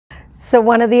So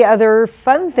one of the other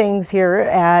fun things here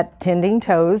at Tending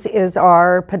Toes is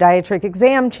our podiatric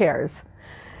exam chairs.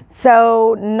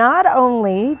 So not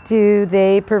only do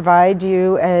they provide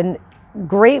you a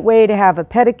great way to have a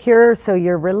pedicure so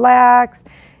you're relaxed,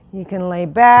 you can lay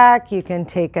back, you can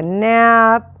take a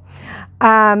nap.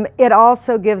 It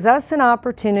also gives us an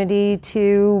opportunity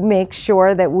to make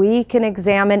sure that we can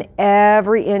examine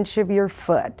every inch of your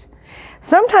foot.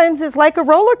 Sometimes it's like a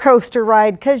roller coaster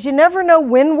ride because you never know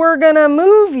when we're going to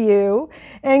move you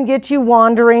and get you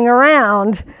wandering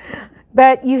around.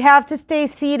 But you have to stay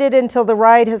seated until the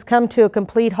ride has come to a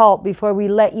complete halt before we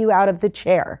let you out of the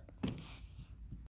chair.